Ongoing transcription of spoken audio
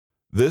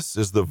This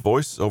is the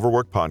Voice Over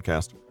Work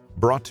podcast,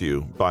 brought to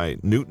you by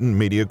Newton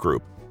Media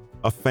Group,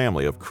 a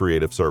family of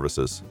creative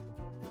services.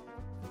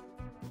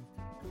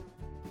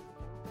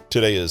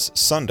 Today is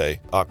Sunday,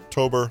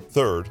 October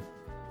 3rd,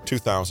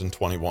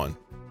 2021.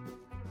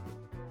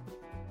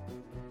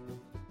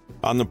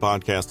 On the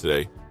podcast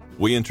today,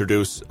 we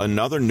introduce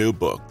another new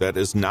book that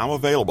is now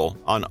available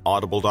on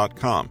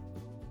Audible.com.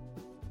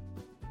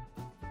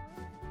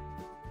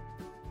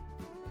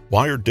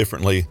 Wired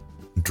Differently,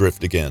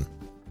 Drift Again.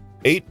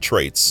 8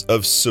 Traits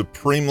of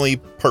Supremely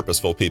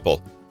Purposeful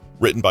People,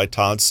 written by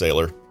Todd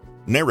Saylor,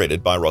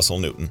 narrated by Russell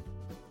Newton.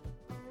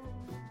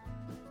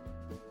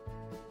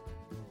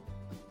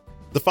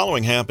 The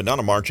following happened on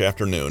a March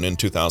afternoon in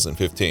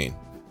 2015.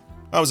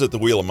 I was at the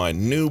wheel of my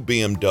new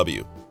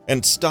BMW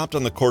and stopped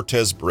on the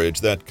Cortez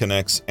Bridge that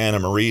connects Anna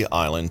Marie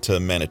Island to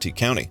Manatee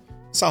County,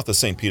 south of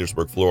St.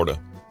 Petersburg,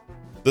 Florida.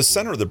 The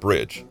center of the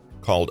bridge,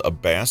 called a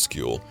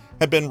bascule,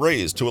 had been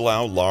raised to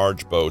allow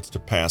large boats to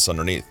pass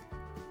underneath.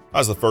 I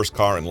was the first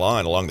car in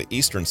line along the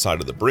eastern side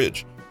of the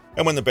bridge,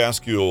 and when the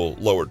bascule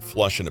lowered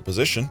flush into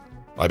position,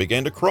 I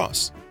began to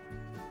cross.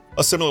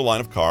 A similar line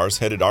of cars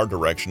headed our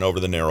direction over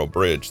the narrow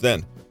bridge.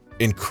 Then,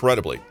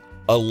 incredibly,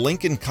 a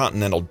Lincoln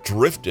Continental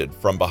drifted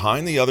from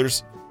behind the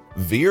others,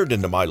 veered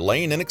into my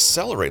lane, and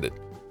accelerated.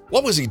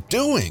 What was he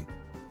doing?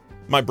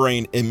 My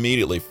brain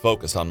immediately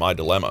focused on my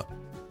dilemma.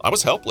 I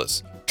was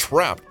helpless,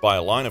 trapped by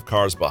a line of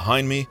cars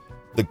behind me,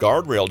 the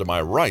guardrail to my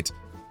right,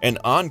 and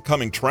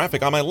oncoming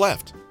traffic on my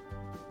left.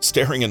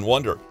 Staring in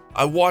wonder,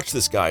 I watched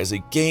this guy as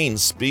he gained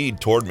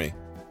speed toward me.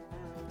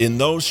 In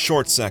those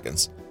short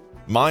seconds,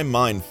 my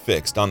mind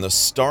fixed on the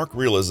stark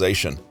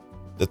realization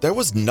that there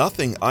was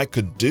nothing I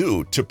could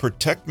do to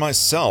protect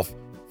myself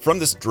from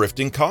this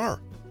drifting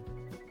car.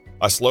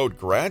 I slowed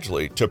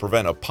gradually to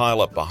prevent a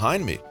pileup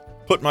behind me,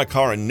 put my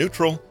car in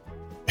neutral,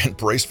 and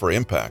braced for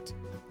impact.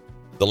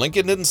 The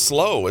Lincoln didn't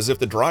slow, as if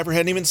the driver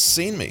hadn't even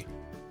seen me.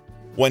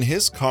 When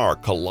his car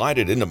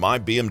collided into my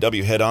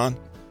BMW head-on,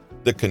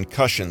 the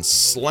concussion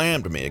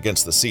slammed me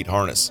against the seat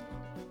harness.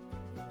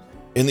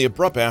 In the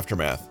abrupt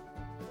aftermath,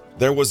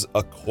 there was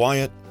a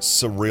quiet,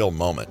 surreal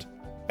moment,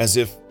 as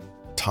if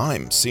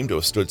time seemed to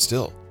have stood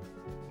still.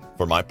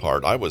 For my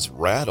part, I was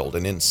rattled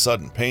and in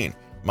sudden pain.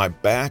 My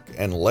back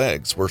and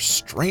legs were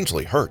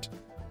strangely hurt.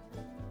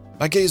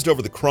 I gazed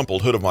over the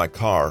crumpled hood of my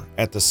car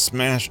at the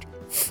smashed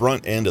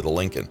front end of the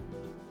Lincoln.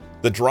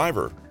 The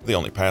driver, the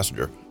only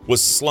passenger,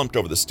 was slumped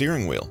over the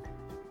steering wheel.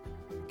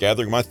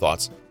 Gathering my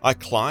thoughts, I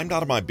climbed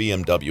out of my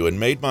BMW and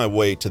made my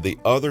way to the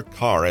other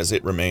car as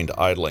it remained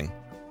idling.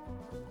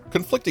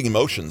 Conflicting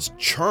emotions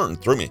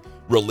churned through me: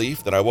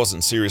 relief that I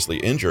wasn't seriously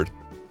injured,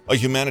 a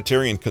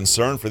humanitarian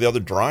concern for the other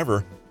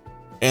driver,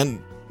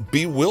 and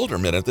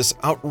bewilderment at this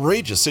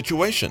outrageous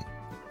situation.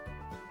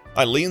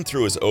 I leaned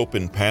through his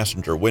open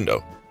passenger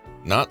window,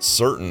 not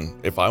certain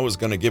if I was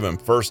going to give him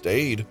first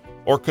aid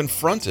or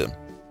confront him.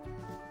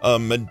 A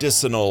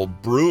medicinal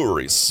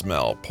brewery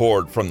smell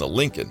poured from the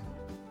Lincoln,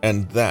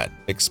 and that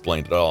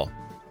explained it all.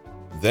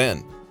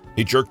 Then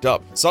he jerked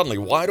up, suddenly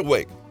wide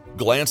awake,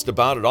 glanced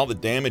about at all the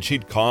damage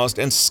he'd caused,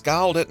 and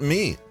scowled at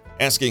me,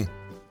 asking,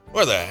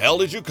 "Where the hell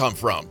did you come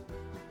from?"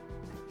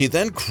 He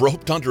then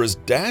groped under his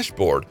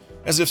dashboard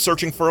as if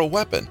searching for a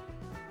weapon.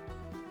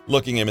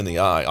 Looking him in the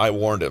eye, I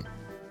warned him,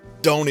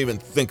 "Don't even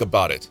think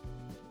about it."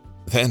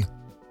 Then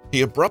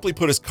he abruptly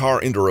put his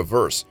car into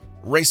reverse,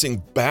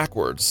 racing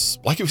backwards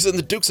like he was in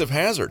the Dukes of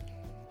Hazzard.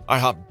 I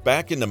hopped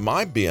back into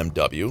my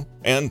BMW,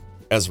 and,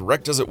 as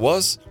wrecked as it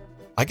was,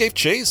 I gave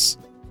chase.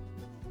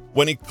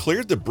 When he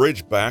cleared the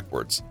bridge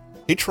backwards,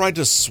 he tried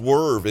to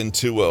swerve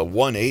into a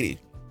 180,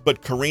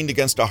 but careened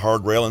against a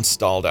hardrail and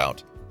stalled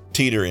out,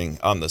 teetering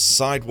on the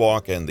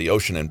sidewalk and the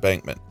ocean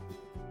embankment.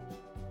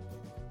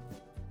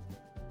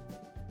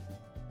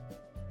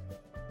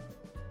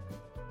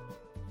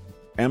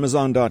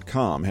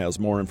 Amazon.com has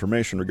more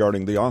information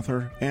regarding the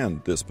author and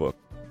this book.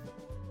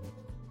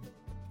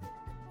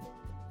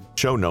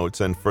 Show notes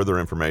and further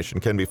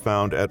information can be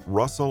found at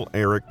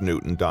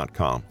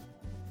russellericnewton.com.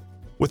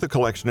 With a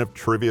collection of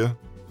trivia,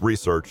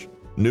 research,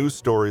 news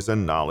stories,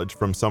 and knowledge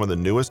from some of the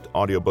newest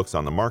audiobooks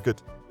on the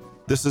market,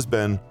 this has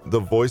been the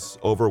Voice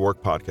Over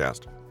Work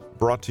podcast,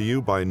 brought to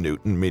you by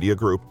Newton Media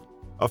Group,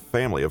 a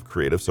family of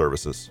creative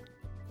services.